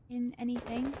succeed in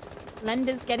anything.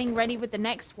 Lender's getting ready with the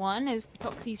next one as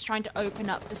Patoxy's trying to open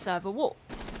up the server wall.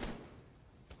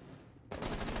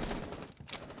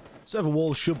 Server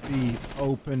wall should be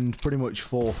opened pretty much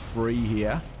for free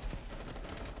here.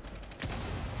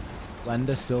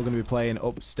 Lender still going to be playing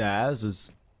upstairs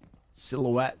as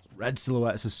red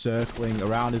silhouettes are circling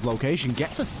around his location.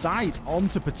 Gets a sight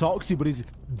onto Patoxy, but he's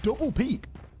double peaked.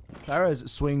 Perez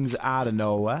swings out of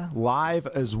nowhere. Live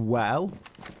as well.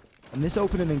 And this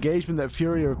opening engagement that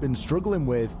Furia have been struggling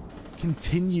with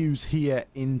continues here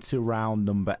into round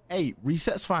number 8.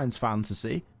 Resets finds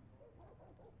Fantasy.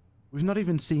 We've not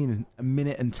even seen a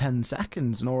minute and 10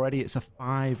 seconds, and already it's a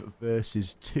 5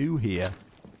 versus 2 here.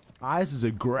 Eyes is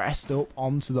aggressed up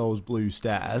onto those blue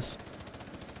stairs.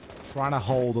 Trying to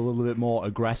hold a little bit more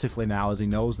aggressively now as he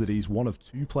knows that he's one of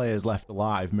 2 players left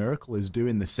alive. Miracle is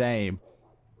doing the same.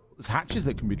 There's hatches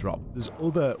that can be dropped. There's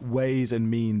other ways and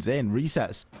means in.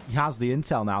 Resets. He has the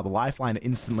intel now. The lifeline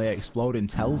instantly exploding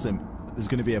tells him that there's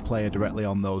going to be a player directly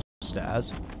on those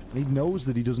stairs. And he knows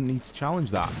that he doesn't need to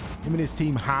challenge that. Him and his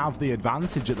team have the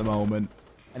advantage at the moment.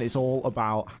 And it's all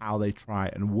about how they try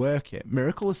and work it.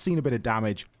 Miracle has seen a bit of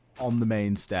damage on the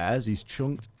main stairs. He's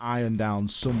chunked Iron down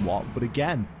somewhat, but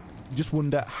again, you just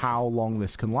wonder how long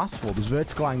this can last for. There's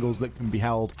vertical angles that can be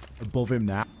held above him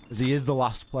now. As he is the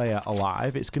last player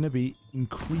alive, it's going to be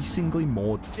increasingly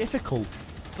more difficult.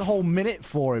 It's a whole minute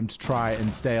for him to try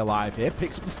and stay alive here.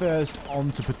 Picks up the first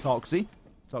onto Patoxy.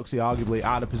 Patoxy arguably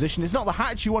out of position. It's not the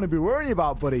hatch you want to be worrying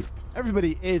about, buddy.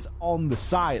 Everybody is on the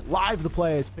site. Live the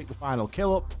player to pick the final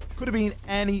kill up. Could have been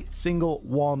any single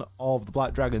one of the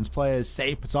Black Dragons players,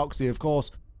 save Patoxy, of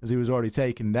course, as he was already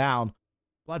taken down.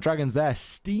 Black Dragons there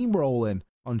steamrolling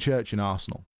on Church and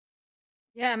Arsenal.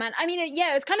 Yeah, man. I mean,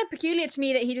 yeah, it was kind of peculiar to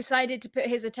me that he decided to put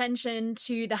his attention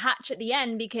to the hatch at the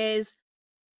end, because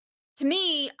to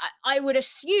me, I would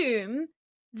assume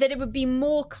that it would be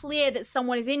more clear that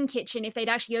someone is in kitchen if they'd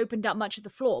actually opened up much of the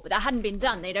floor, but that hadn't been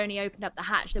done. They'd only opened up the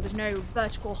hatch. There was no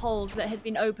vertical holes that had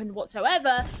been opened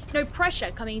whatsoever, no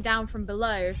pressure coming down from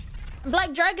below. And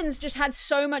Black Dragons just had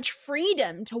so much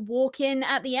freedom to walk in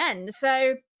at the end.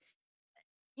 So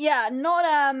yeah,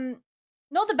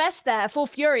 not the best there for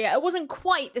Furia. It wasn't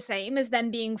quite the same as them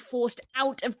being forced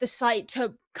out of the site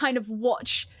to kind of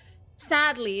watch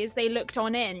sadly as they looked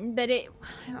on in, but it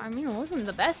wasn't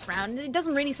the best round. It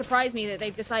doesn't really surprise me that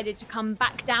they've decided to come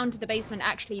back down to the basement,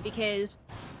 actually, because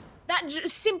that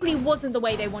just simply wasn't the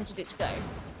way they wanted it to go.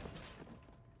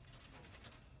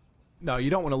 No,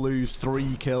 you don't want to lose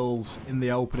 3 kills in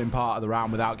the opening part of the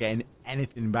round without getting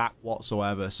anything back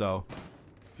whatsoever, so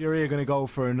Fury are going to go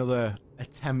for another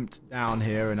attempt down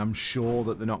here, and I'm sure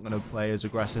that they're not going to play as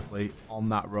aggressively on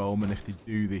that roam, and if they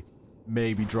do, they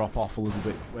maybe drop off a little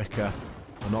bit quicker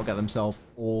and not get themselves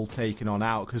all taken on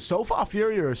out, because so far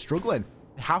Fury are struggling.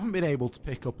 They haven't been able to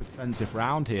pick up a defensive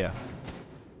round here.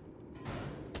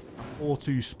 A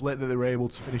 4-2 split that they were able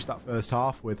to finish that first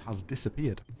half with has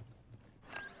disappeared,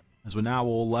 as we're now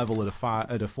all level at a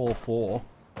 4-4.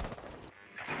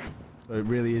 So it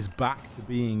really is back to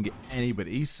being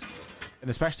anybody's, and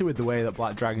especially with the way that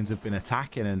Black Dragons have been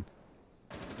attacking and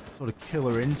sort of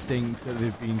killer instincts that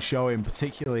they've been showing,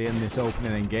 particularly in this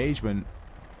opening engagement,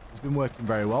 has been working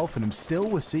very well for them. Still,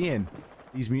 we're seeing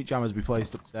these mute jammers be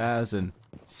placed upstairs and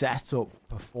set up,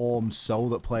 perform so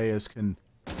that players can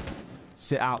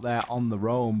sit out there on the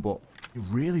roam, but you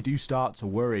really do start to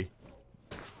worry.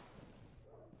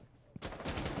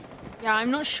 Yeah, I'm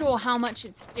not sure how much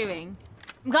it's doing.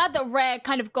 I'm glad that Rare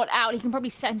kind of got out. He can probably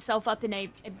set himself up in a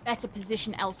better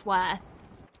position elsewhere.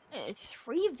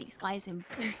 3 of these guys in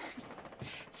blue, just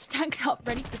stacked up,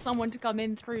 ready for someone to come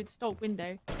in through the stock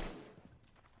window.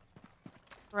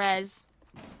 Rez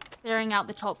clearing out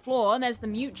the top floor, and there's the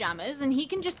mute jammers, and he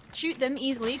can just shoot them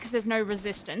easily because there's no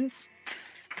resistance.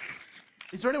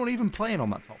 Is there anyone even playing on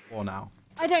that top floor now?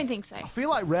 I don't think so. I feel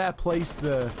like Rare placed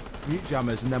the mute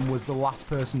jammers and then was the last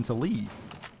person to leave.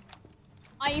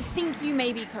 I think you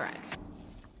may be correct.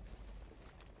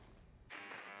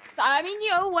 So, I mean,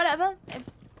 you know, whatever.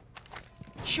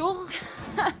 Sure.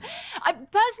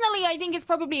 Personally, I think it's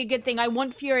probably a good thing. I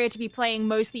want Furia to be playing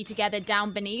mostly together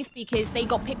down beneath, because they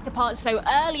got picked apart so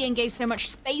early and gave so much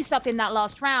space up in that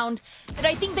last round that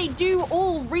I think they do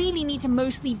all really need to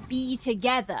mostly be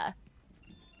together.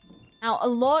 Now, a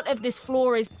lot of this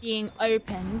floor is being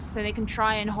opened, so they can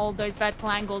try and hold those vertical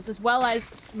angles, as well as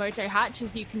Moto Hatch,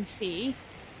 as you can see.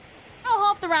 Now,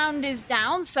 half the round is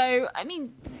down, so, I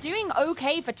mean, doing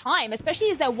okay for time,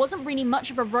 especially as there wasn't really much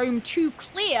of a roam to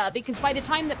clear, because by the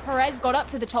time that Perez got up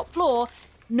to the top floor,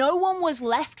 no one was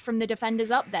left from the defenders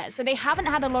up there, so they haven't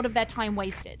had a lot of their time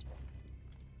wasted.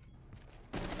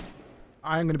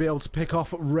 I'm going to be able to pick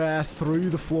off Rare through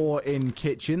the floor in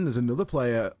kitchen. There's another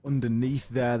player underneath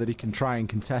there that he can try and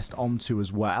contest onto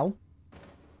as well.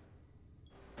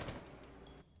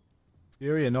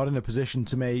 Fury are not in a position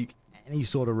to make any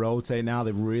sort of rotate now.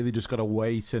 They've really just got to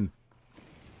wait and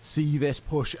see this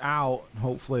push out.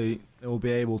 Hopefully they will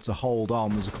be able to hold on.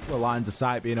 There's a couple of lines of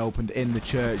sight being opened in the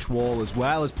church wall as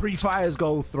well, as pre-fires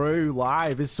go through.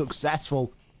 Live is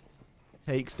successful.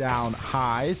 Takes down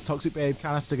Highs. Toxic Babe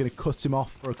Canister going to cut him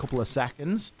off for a couple of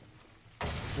seconds,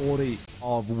 40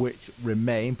 of which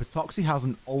remain. Patoxy has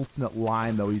an alternate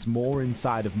line though. He's more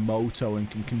inside of Moto and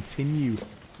can continue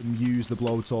to use the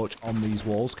blowtorch on these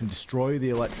walls, can destroy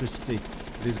the electricity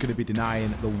that is going to be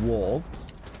denying the wall.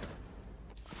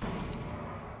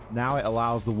 Now it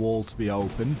allows the wall to be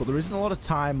open, but there isn't a lot of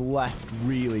time left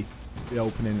really to be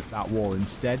opening that wall.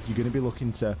 Instead, you're going to be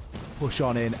looking to push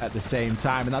on in at the same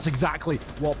time, and that's exactly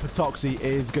what Patoxy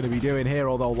is going to be doing here.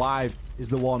 Although Live is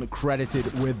the one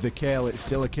credited with the kill, it's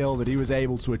still a kill that he was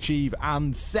able to achieve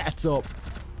and set up.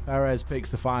 Perez picks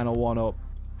the final one up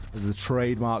as the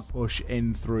trademark push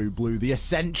in through blue, the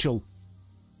essential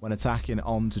when attacking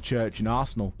onto Church and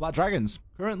Arsenal. Black Dragons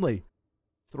currently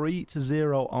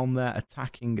 3-0 on their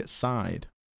attacking side.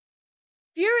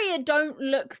 Furia don't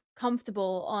look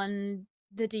comfortable on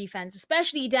the defense,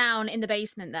 especially down in the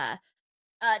basement there.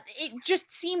 It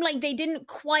just seemed like they didn't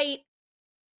quite...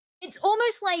 It's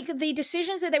almost like the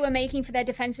decisions that they were making for their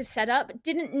defensive setup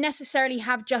didn't necessarily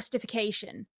have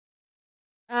justification.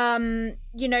 You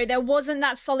know, there wasn't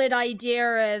that solid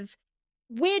idea of,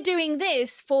 we're doing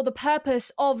this for the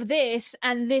purpose of this,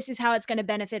 and this is how it's going to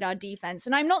benefit our defense.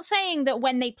 And I'm not saying that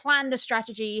when they planned the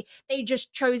strategy, they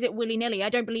just chose it willy-nilly. I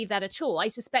don't believe that at all. I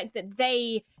suspect that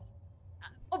they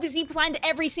obviously planned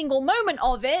every single moment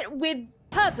of it with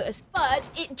purpose, but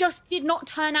it just did not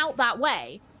turn out that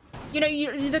way. You know,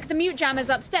 you look at the mute jammers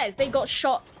upstairs. They got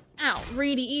shot out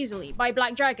really easily by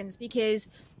Black Dragons because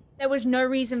there was no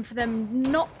reason for them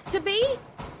not to be.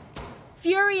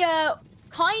 Furia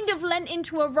kind of lent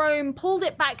into a roam, pulled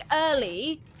it back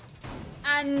early,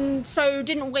 and so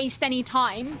didn't waste any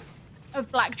time of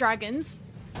Black Dragons.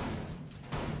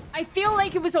 I feel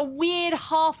like it was a weird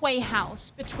halfway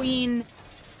house between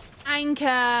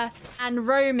Anchor and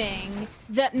roaming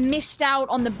that missed out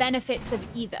on the benefits of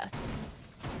either.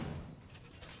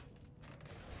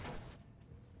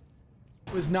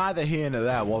 It was neither here nor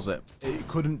there, was it? It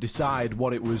couldn't decide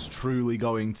what it was truly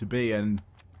going to be, and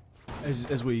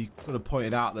as we could have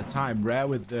pointed out at the time, rare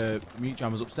with the mute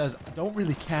jammers upstairs. I don't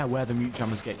really care where the mute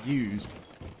jammers get used,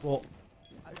 but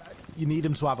you need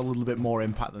them to have a little bit more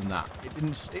impact than that. It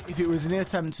didn't. If it was an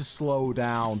attempt to slow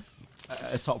down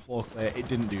a top floor clear, it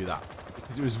didn't do that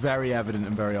because it was very evident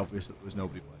and very obvious that there was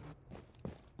nobody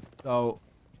playing. So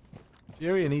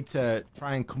Furia need to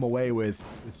try and come away with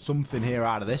something here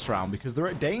out of this round because they're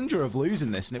at danger of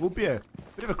losing this, and it would be a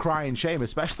bit of a crying shame,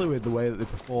 especially with the way that they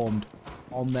performed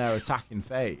on their attacking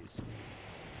phase.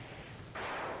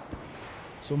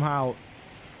 Somehow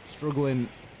struggling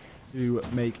to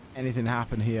make anything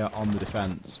happen here on the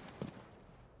defense.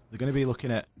 They're going to be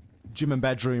looking at gym and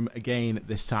bedroom again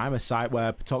this time, a site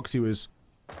where Patoxy was,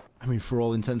 I mean, for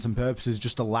all intents and purposes,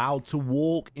 just allowed to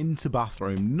walk into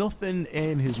bathroom. Nothing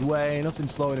in his way, nothing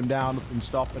slowing him down, nothing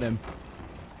stopping him.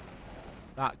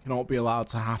 That cannot be allowed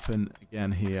to happen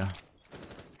again here.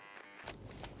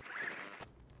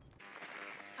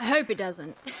 I hope it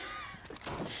doesn't.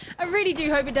 I really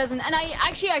do hope it doesn't. And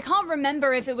I can't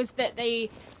remember if it was that they...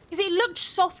 Because it looked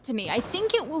soft to me. I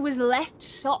think it was left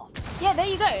soft. Yeah, there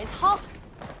you go. It's half...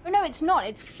 Oh, no, it's not.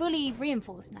 It's fully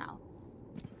reinforced now.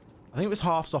 I think it was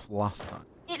half soft last time.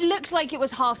 It looked like it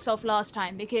was half soft last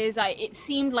time because it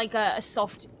seemed like a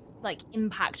soft, like,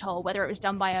 impact hole, whether it was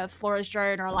done by a forest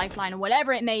drone or a lifeline or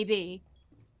whatever it may be.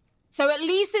 So at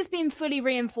least it's been fully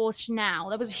reinforced now.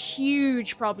 That was a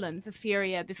huge problem for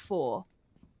Furia before.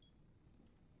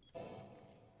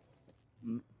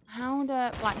 How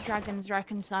do Black Dragons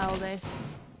reconcile this?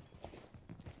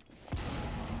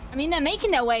 I mean, they're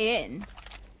making their way in.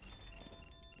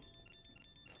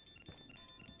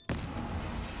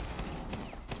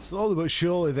 Slowly but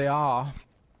surely they are.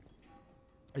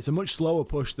 It's a much slower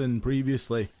push than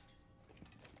previously.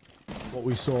 What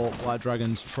we saw Black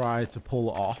Dragons try to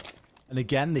pull off. And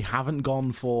again, they haven't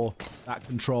gone for that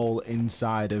control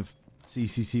inside of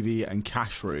CCTV and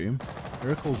cash room.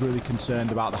 Miracle's really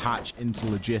concerned about the hatch into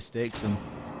logistics, and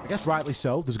I guess rightly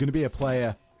so. There's going to be a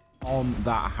player on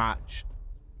that hatch.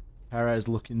 Perez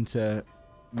looking to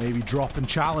maybe drop and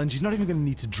challenge. He's not even going to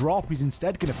need to drop. He's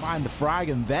instead going to find the frag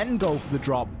and then go for the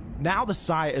drop. Now the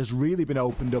site has really been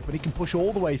opened up, and he can push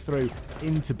all the way through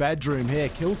into bedroom here.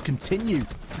 Kills continue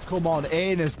to come on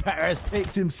in as Perez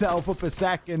picks himself up a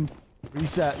second.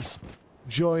 Resets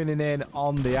joining in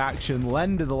on the action.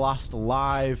 Lender the last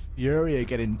alive. Furia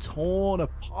getting torn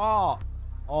apart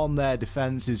on their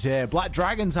defenses here. Black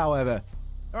Dragons, however,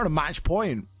 they're on a match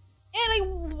point. Yeah,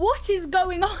 like, what is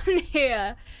going on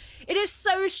here? It is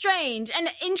so strange. And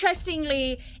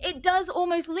interestingly, it does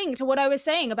almost link to what I was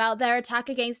saying about their attack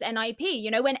against NIP. You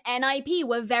know, when NIP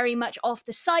were very much off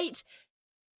the site,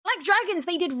 Black Dragons,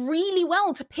 they did really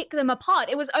well to pick them apart.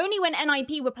 It was only when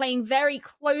NIP were playing very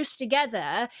close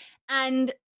together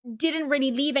and didn't really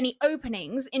leave any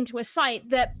openings into a site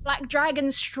that Black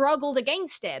Dragons struggled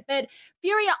against it. But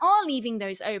Furia are leaving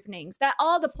those openings. There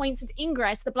are the points of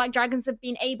ingress that Black Dragons have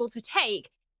been able to take.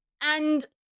 And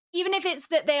even if it's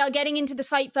that they are getting into the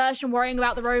site first and worrying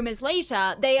about the roamers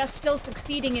later, they are still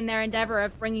succeeding in their endeavor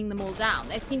of bringing them all down.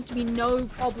 There seems to be no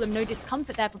problem, no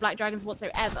discomfort there for Black Dragons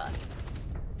whatsoever.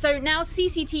 So now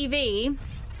CCTV,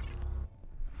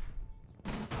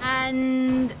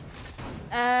 and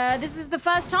this is the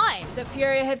first time that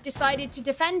Furia have decided to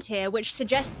defend here, which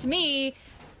suggests to me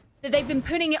that they've been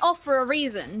putting it off for a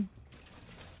reason,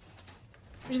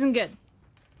 which isn't good.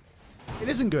 It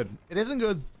isn't good. It isn't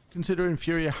good. considering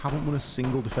FURIA haven't won a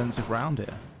single defensive round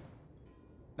here.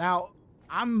 Now,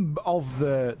 I'm of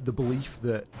the belief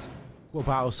that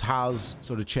Clubhouse has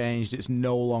sort of changed. It's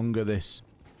no longer this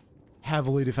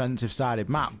heavily defensive-sided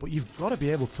map, but you've got to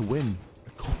be able to win a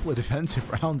couple of defensive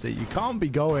rounds here. You can't be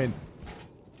going,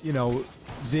 you know,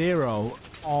 0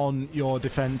 on your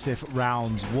defensive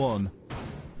rounds won.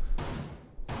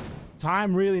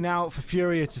 Time really now for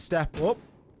FURIA to step up.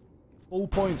 Full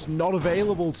points not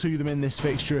available to them in this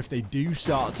fixture if they do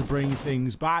start to bring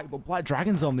things back, but Black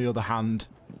Dragons, on the other hand,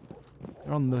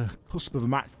 they're on the cusp of a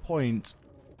match point.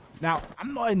 Now,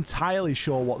 I'm not entirely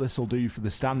sure what this will do for the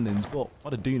standings, but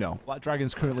what I do know, Black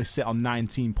Dragons currently sit on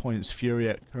 19 points,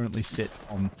 FURIA currently sit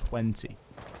on 20.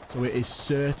 So it is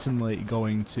certainly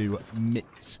going to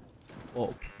mix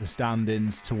up the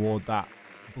standings toward that.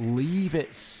 I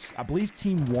believe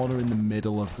Team 1 are in the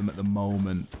middle of them at the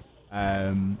moment.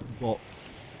 But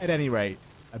at any rate,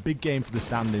 a big game for the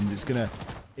standings. It's going to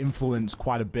influence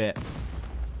quite a bit.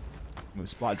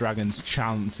 It's Black Dragon's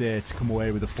chance here to come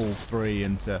away with a full 3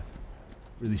 and to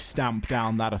really stamp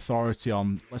down that authority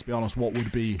on, let's be honest, what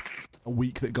would be a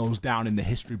week that goes down in the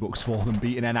history books for them,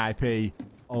 beating NIP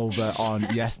over on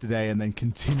yesterday and then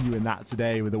continuing that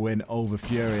today with a win over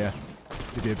FURIA.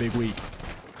 It'll be a big week.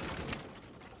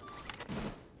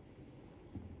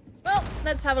 Well,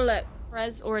 let's have a look.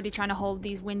 Rez already trying to hold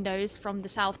these windows from the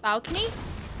south balcony.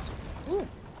 Ooh. Well,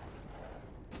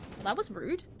 that was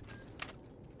rude.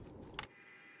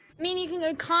 I mean, you can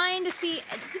go kind of see...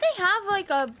 Do they have, like,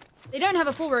 a... They don't have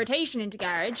a full rotation into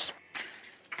garage.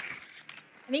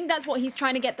 I think that's what he's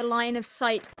trying to get the line of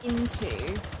sight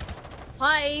into.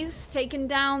 Highs taken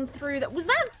down through... Was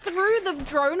that through the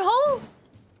drone hole?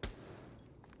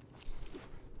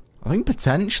 I think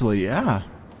potentially, yeah.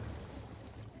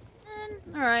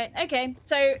 Alright, okay.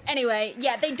 So, anyway,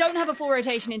 yeah, they don't have a full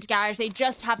rotation into garage. They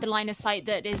just have the line of sight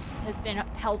that has been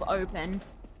held open.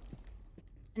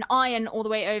 An iron all the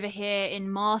way over here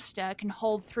in Master can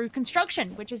hold through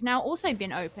construction, which has now also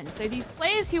been open. So these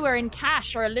players who are in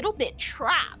cash are a little bit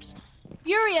trapped.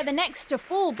 FURIA the next to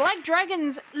fall. Black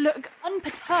Dragons look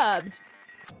unperturbed.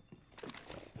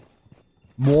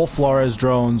 More Flores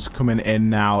drones coming in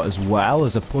now as well,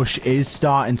 as a push is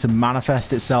starting to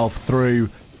manifest itself through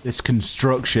this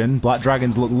construction. Black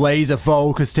Dragons look laser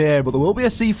focused here, but there will be a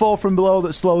C4 from below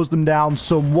that slows them down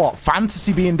somewhat.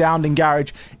 Fantasy being downed in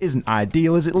garage isn't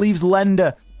ideal, as it leaves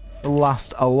Lender the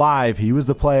last alive. He was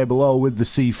the player below with the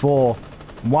C4.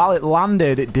 And while it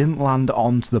landed, it didn't land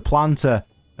onto the planter,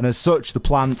 and as such, the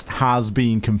plant has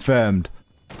been confirmed.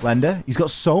 Lender, he's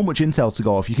got so much intel to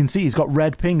go off. You can see he's got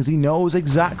red pings. He knows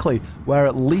exactly where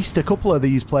at least a couple of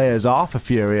these players are for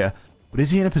FURIA. But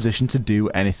is he in a position to do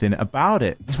anything about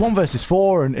it? He's 1 versus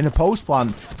 4, and in a post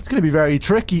plant, it's going to be very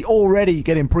tricky. Already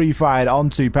getting pre-fired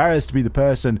onto Perez to be the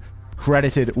person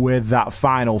credited with that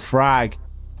final frag.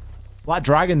 Black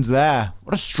Dragons there.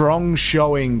 What a strong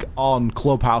showing on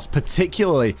Clubhouse,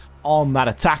 particularly on that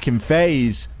attacking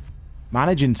phase.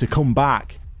 Managing to come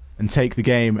back and take the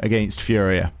game against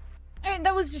FURIA. I mean,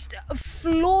 that was just a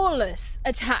flawless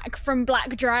attack from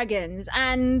Black Dragons,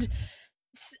 and...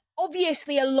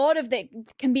 Obviously, a lot of that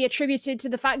can be attributed to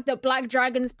the fact that Black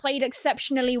Dragons played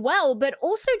exceptionally well, but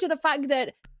also to the fact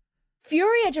that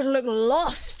FURIA just looked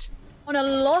lost on a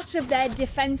lot of their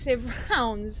defensive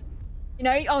rounds. You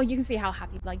know, oh, you can see how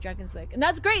happy Black Dragons look. And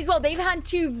that's great as well. They've had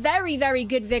 2 very, very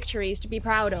good victories to be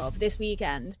proud of this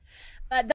weekend. But